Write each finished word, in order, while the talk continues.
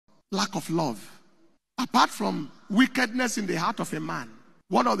lack of love. Apart from wickedness in the heart of a man,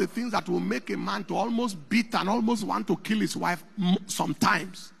 one of the things that will make a man to almost beat and almost want to kill his wife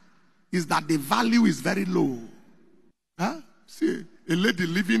sometimes is that the value is very low. See, a lady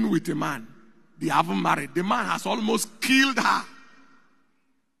living with a man, they haven't married. The man has almost killed her.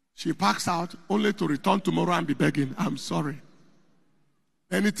 She packs out only to return tomorrow and be begging, I'm sorry.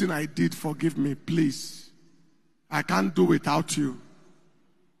 Anything I did, forgive me, please. I can't do without you.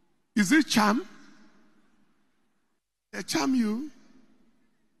 Is it charm? They charm you.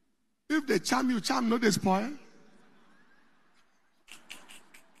 If they charm you, charm no they spoil.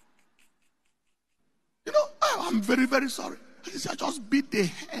 You know, I'm very, very sorry. I just beat the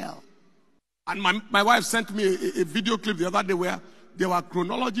hell. And my wife sent me a video clip the other day where there were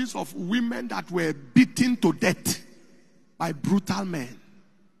chronologies of women that were beaten to death by brutal men.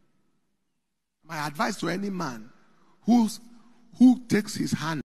 My advice to any man who takes his hand